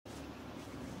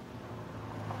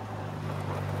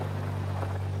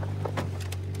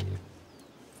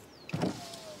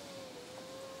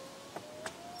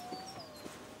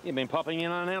You've been popping in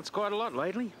unannounced quite a lot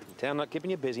lately. Town not keeping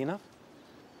you busy enough?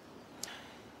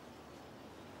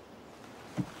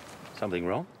 Something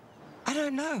wrong? I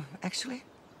don't know, actually.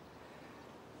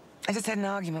 I just had an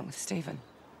argument with Stephen.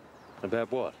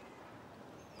 About what?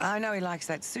 I know he likes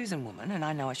that Susan woman, and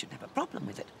I know I shouldn't have a problem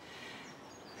with it.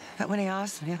 But when he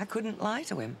asked me, I couldn't lie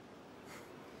to him.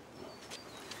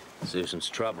 Susan's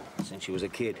trouble since she was a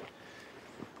kid.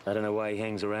 I don't know why he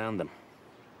hangs around them.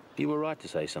 You were right to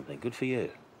say something. Good for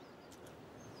you.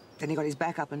 Then he got his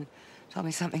back up and told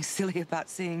me something silly about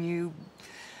seeing you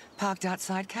parked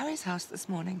outside Carrie's house this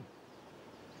morning.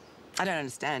 I don't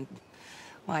understand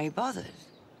why he bothered.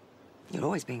 You're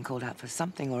always being called out for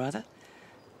something or other.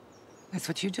 That's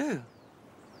what you do.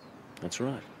 That's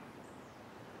right.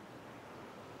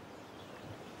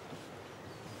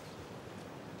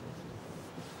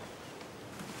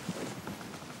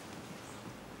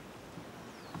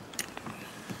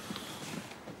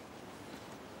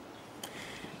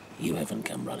 You haven't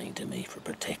come running to me for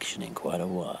protection in quite a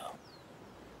while.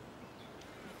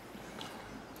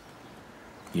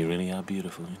 You really are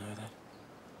beautiful, you know that?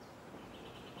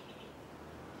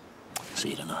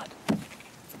 See you tonight.